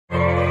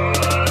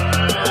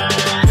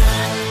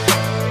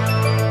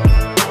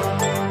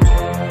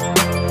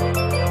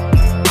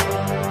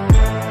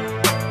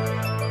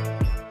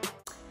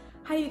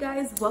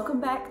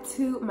Welcome back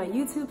to my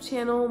YouTube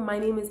channel. My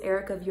name is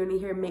Erica. If you're new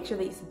here, make sure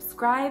that you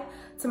subscribe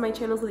to my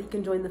channel so that you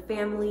can join the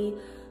family.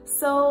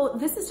 So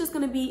this is just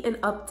gonna be an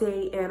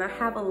update and I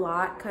have a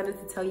lot kind of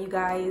to tell you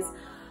guys.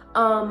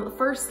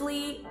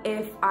 Firstly,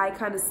 if I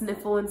kind of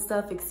sniffle and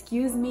stuff,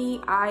 excuse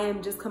me. I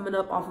am just coming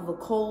up off of a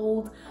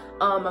cold.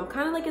 I'm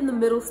kind of like in the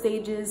middle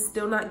stages,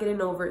 still not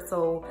getting over it.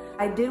 So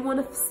I did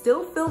want to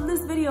still film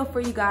this video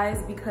for you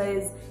guys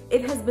because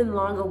it has been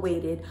long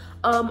awaited.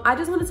 I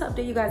just wanted to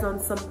update you guys on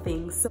some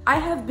things. So I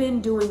have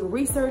been doing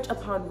research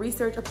upon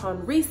research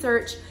upon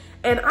research,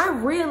 and I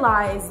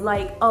realized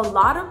like a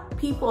lot of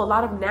people, a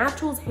lot of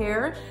naturals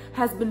hair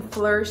has been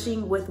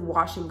flourishing with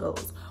wash and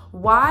goes.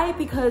 Why?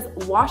 Because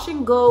wash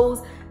and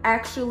goes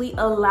actually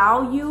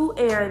allow you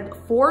and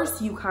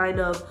force you kind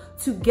of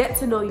to get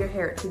to know your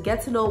hair, to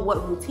get to know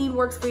what routine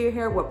works for your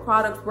hair, what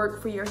products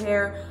work for your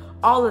hair,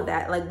 all of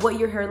that, like what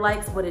your hair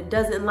likes, what it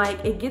doesn't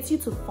like. It gets you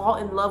to fall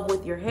in love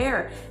with your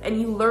hair, and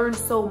you learn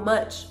so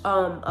much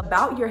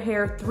about your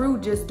hair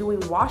through just doing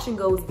wash and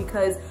goes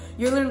because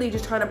you're literally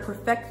just trying to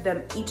perfect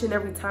them each and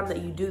every time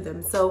that you do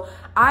them. So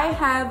I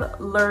have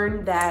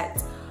learned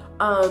that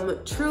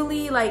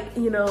truly, like,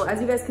 you know,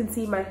 as you guys can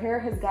see, my hair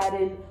has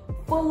gotten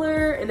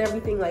fuller and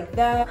everything like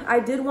that. I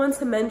did want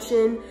to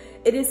mention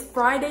it is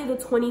Friday the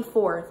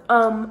 24th.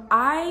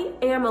 I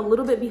am a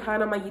little bit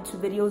behind on my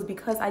YouTube videos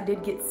because I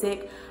did get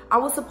sick. I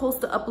was supposed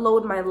to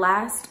upload my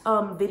last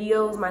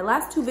videos. My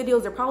last two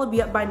videos, they'll probably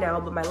be up by now,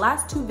 but my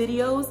last two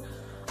videos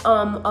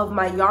of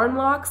my yarn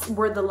locks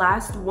were the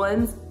last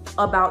ones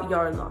about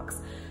yarn locks.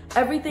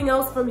 Everything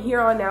else from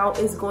here on out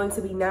is going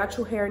to be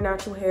natural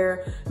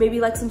hair, maybe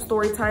like some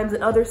story times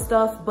and other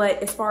stuff,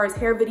 but as far as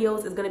hair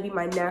videos, it's gonna be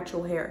my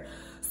natural hair.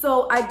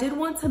 So I did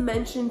want to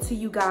mention to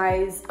you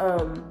guys,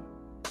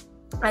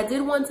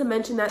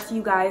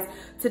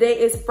 today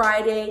is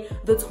Friday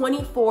the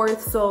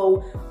 24th,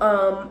 so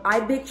I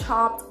big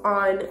chopped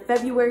on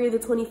February the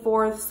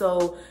 24th,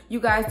 so you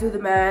guys do the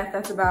math.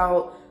 That's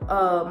about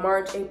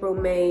March, April,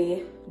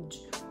 May.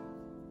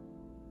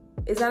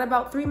 Is that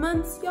about 3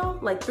 months, y'all?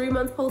 Like 3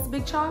 months post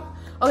big chop?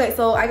 Okay,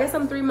 so I guess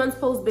I'm 3 months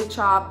post big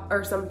chop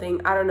or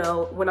something. I don't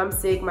know. When I'm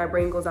sick, my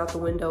brain goes out the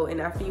window, and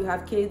after you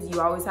have kids,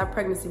 you always have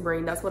pregnancy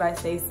brain. That's what I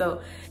say.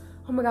 So,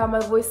 oh my God, my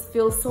voice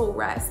feels so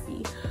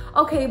raspy.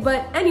 Okay,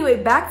 but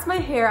anyway, back to my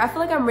hair. I feel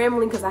like I'm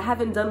rambling because I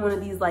haven't done one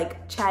of these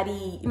like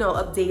chatty, you know,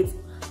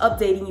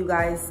 updating you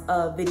guys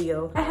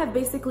video. I have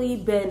basically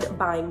been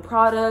buying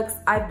products.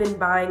 I've been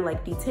buying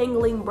like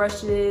detangling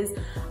brushes.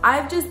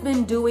 I've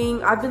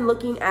been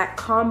looking at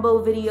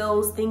combo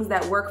videos, things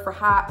that work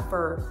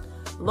for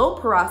low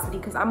porosity,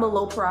 because I'm a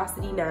low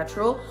porosity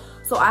natural.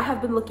 So I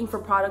have been looking for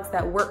products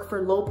that work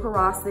for low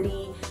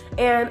porosity,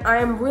 and I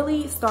am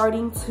really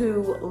starting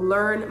to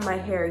learn my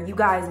hair. You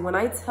guys, when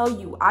I tell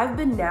you, I've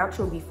been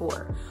natural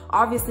before.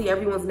 Obviously,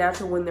 everyone's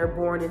natural when they're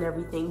born and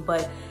everything,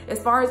 but as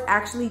far as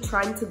actually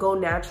trying to go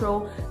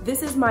natural,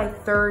 this is my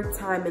third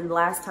time and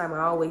last time,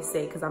 I always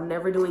say, because I'm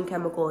never doing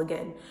chemical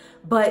again.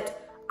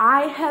 But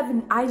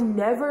I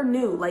never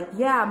knew, like,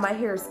 yeah, my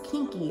hair is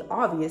kinky,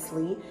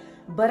 obviously,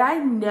 but I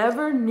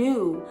never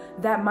knew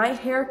that my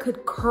hair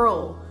could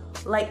curl.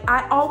 Like,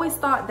 I always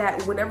thought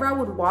that whenever I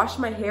would wash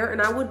my hair,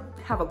 and I would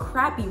have a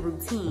crappy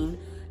routine,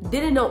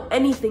 didn't know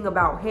anything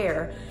about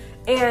hair,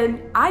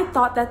 and I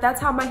thought that that's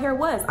how my hair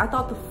was. I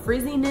thought the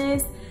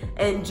frizziness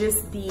and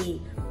just the,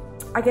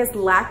 I guess,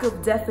 lack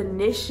of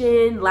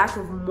definition, lack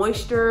of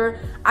moisture,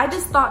 I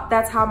just thought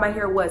that's how my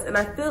hair was. And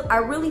I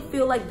really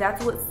feel like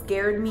that's what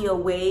scared me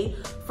away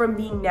from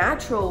being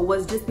natural,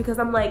 was just because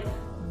I'm like,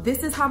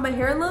 this is how my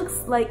hair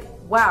looks? Like,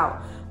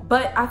 wow.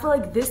 But I feel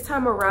like this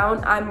time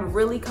around, I'm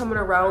really coming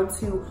around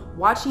to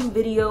watching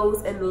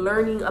videos and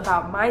learning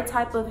about my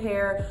type of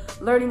hair,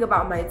 learning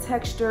about my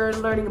texture,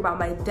 learning about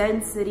my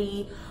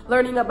density,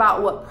 learning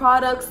about what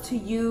products to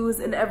use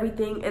and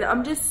everything. And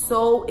I'm just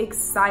so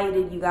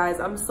excited, you guys.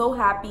 I'm so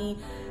happy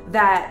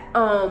that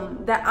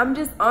that I'm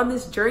just on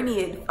this journey.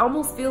 It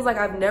almost feels like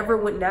I've never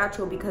went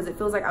natural because it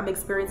feels like I'm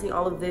experiencing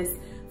all of this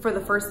for the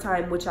first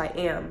time, which I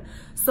am.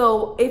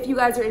 So if you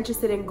guys are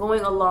interested in going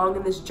along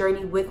in this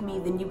journey with me,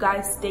 then you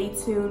guys stay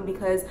tuned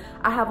because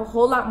I have a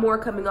whole lot more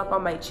coming up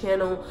on my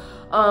channel.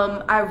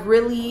 I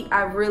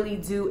really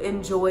do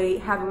enjoy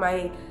having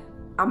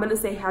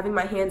having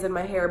my hands in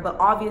my hair, but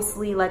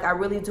obviously, like, I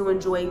really do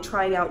enjoy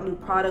trying out new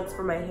products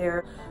for my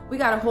hair. We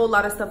got a whole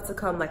lot of stuff to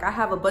come. Like, I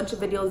have a bunch of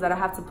videos that I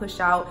have to push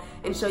out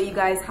and show you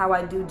guys how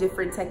I do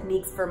different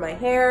techniques for my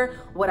hair,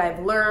 what I've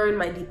learned,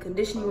 my deep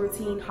conditioning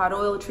routine, hot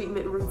oil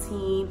treatment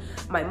routine,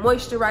 my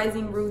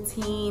moisturizing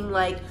routine,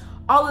 like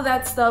all of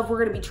that stuff.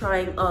 We're gonna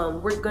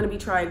be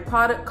trying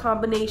product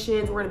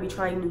combinations, we're gonna be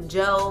trying new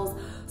gels.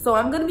 So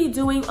I'm gonna be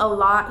doing a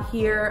lot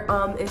here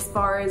as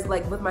far as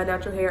like with my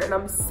natural hair, and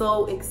I'm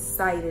so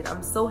excited.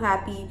 I'm so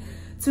happy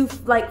to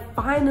like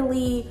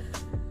finally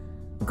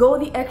go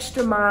the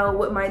extra mile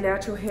with my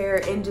natural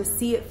hair and just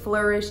see it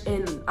flourish,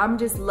 and I'm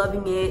just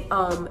loving it.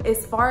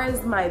 As far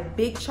as my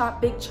big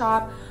chop, just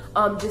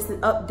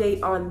an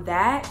update on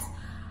that.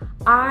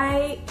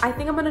 I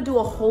think I'm gonna do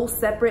a whole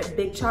separate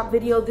big chop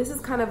video. This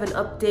is kind of an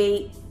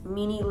update,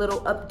 mini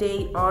little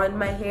update on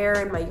my hair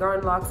and my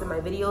yarn locks and my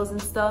videos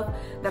and stuff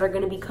that are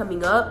gonna be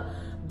coming up.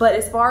 But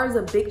as far as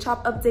a big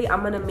chop update,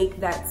 I'm gonna make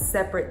that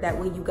separate. That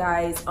way you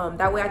guys,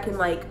 that way I can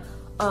like,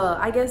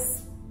 I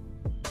guess,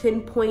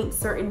 pinpoint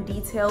certain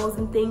details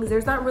and things.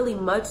 There's not really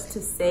much to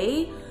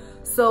say.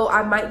 So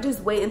I might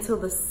just wait until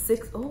the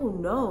 6th. Oh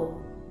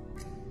no.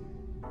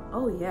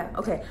 Oh yeah,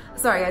 okay.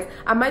 Sorry guys.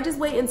 I might just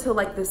wait until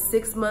like the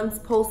 6 months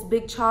post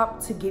big chop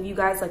to give you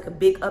guys like a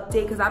big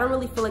update, because I don't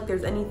really feel like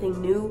there's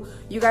anything new.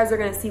 You guys are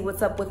gonna see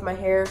what's up with my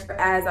hair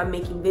as I'm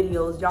making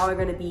videos. Y'all are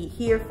gonna be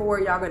here for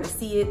it. Y'all gonna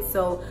see it.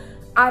 So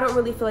I don't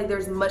really feel like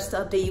there's much to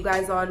update you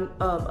guys on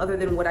other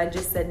than what I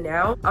just said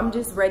now. I'm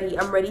just ready.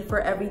 I'm ready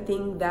for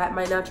everything that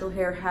my natural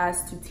hair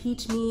has to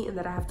teach me and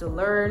that I have to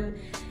learn.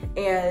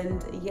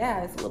 And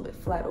yeah, it's a little bit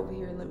flat over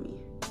here. Let me,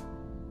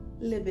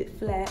 a little bit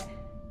flat.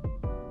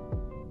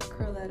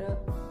 Curl that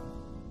up.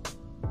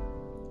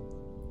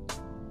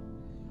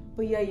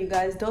 But yeah, you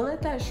guys, don't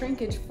let that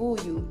shrinkage fool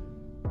you.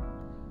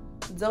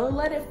 Don't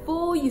let it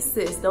fool you,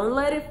 sis. Don't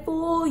let it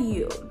fool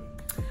you.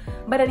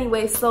 But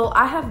anyway, so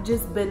I have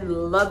just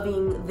been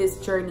loving this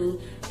journey.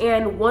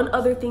 And one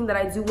other thing that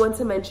I do want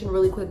to mention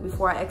really quick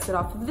before I exit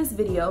off of this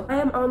video,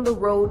 I am on the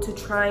road to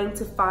trying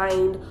to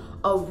find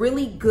a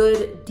really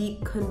good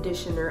deep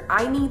conditioner.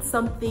 I need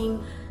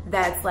something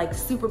that's like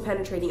super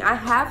penetrating. I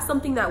have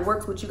something that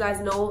works, which you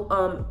guys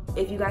know,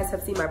 if you guys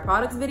have seen my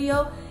products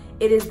video,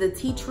 it is the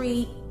tea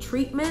tree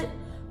treatment,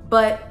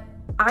 but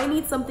I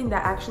need something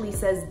that actually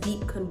says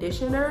deep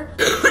conditioner.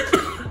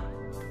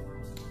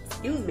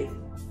 Excuse me.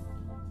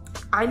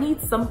 I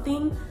need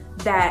something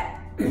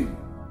that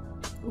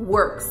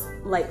works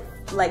like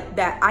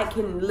that. I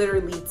can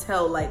literally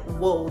tell like,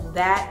 whoa,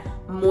 that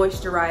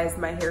moisturized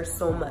my hair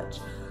so much.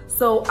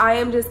 So I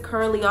am just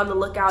currently on the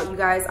lookout, you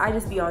guys. I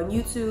just be on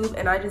YouTube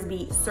and I just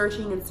be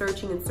searching and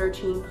searching and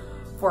searching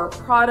for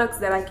products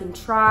that I can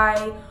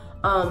try,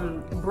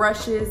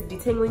 brushes,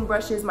 detangling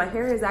brushes. My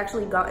hair has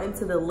actually gotten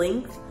to the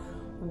length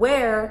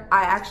where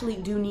I actually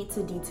do need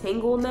to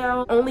detangle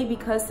now, only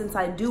because since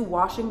I do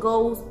wash and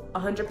goes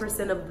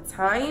 100% of the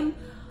time,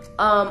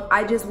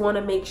 I just want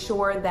to make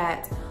sure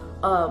that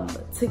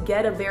to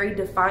get a very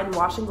defined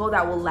wash and go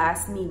that will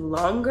last me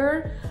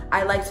longer,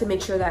 I like to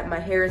make sure that my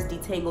hair is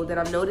detangled. And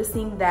I'm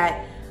noticing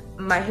that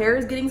my hair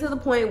is getting to the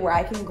point where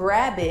I can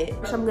grab it.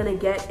 What I'm gonna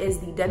get is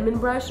the Denman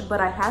brush,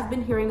 but I have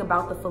been hearing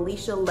about the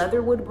Felicia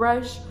Leatherwood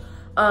brush.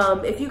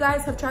 If you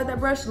guys have tried that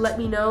brush, let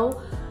me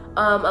know.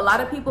 A lot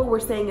of people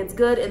were saying it's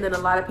good, and then a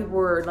lot of people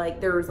were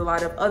like, there was a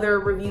lot of other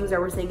reviews that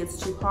were saying it's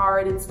too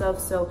hard and stuff.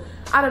 So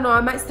I don't know,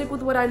 I might stick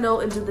with what I know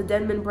and do the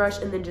Denman brush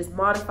and then just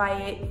modify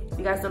it. If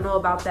you guys don't know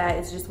about that,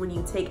 it's just when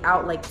you take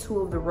out like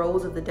 2 of the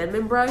rows of the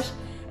Denman brush,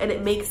 and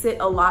it makes it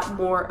a lot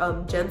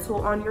more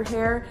gentle on your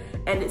hair,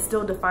 and it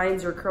still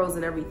defines your curls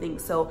and everything.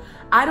 So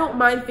I don't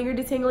mind finger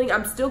detangling.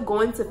 I'm still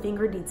going to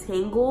finger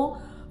detangle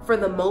for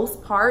the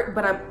most part,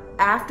 but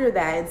after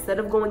that, instead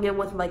of going in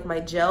with like my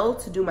gel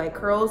to do my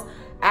curls,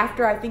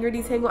 after I finger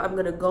detangle, I'm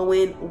gonna go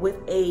in with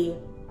a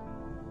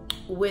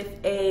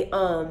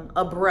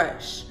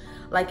brush,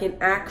 like an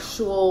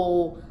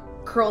actual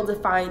curl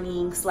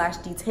defining /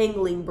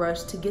 detangling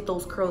brush to get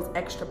those curls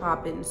extra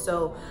popping.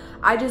 So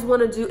I just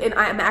want to do, and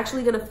I'm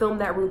actually gonna film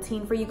that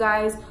routine for you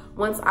guys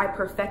once I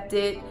perfect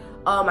it.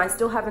 I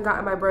still haven't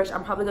gotten my brush.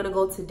 I'm probably gonna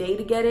go today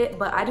to get it,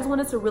 but I just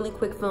wanted to really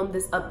quick film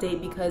this update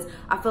because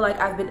I feel like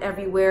I've been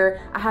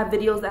everywhere. I have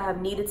videos that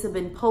have needed to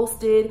been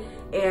posted,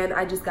 and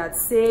I just got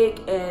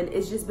sick, and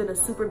it's just been a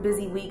super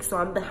busy week, so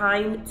I'm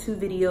behind 2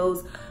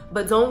 videos.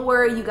 But don't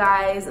worry, you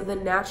guys, the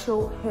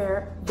natural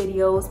hair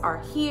videos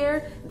are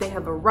here. They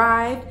have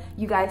arrived.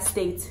 You guys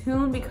stay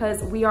tuned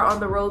because we are on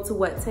the road to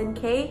what,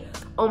 10K?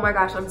 Oh my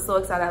gosh, I'm so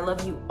excited. I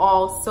love you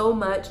all so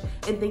much,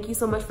 and thank you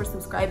so much for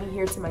subscribing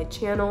here to my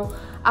channel.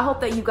 I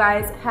hope that you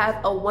guys have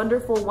a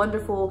wonderful,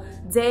 wonderful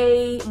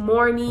day,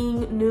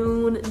 morning,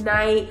 noon,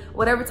 night,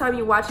 whatever time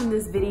you're watching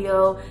this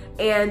video.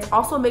 And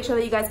also make sure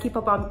that you guys keep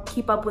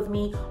up with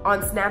me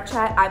on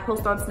Snapchat. I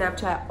post on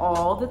Snapchat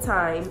all the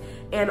time,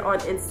 and on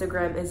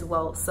Instagram as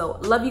well. So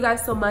love you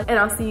guys so much, and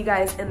I'll see you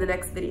guys in the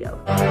next video.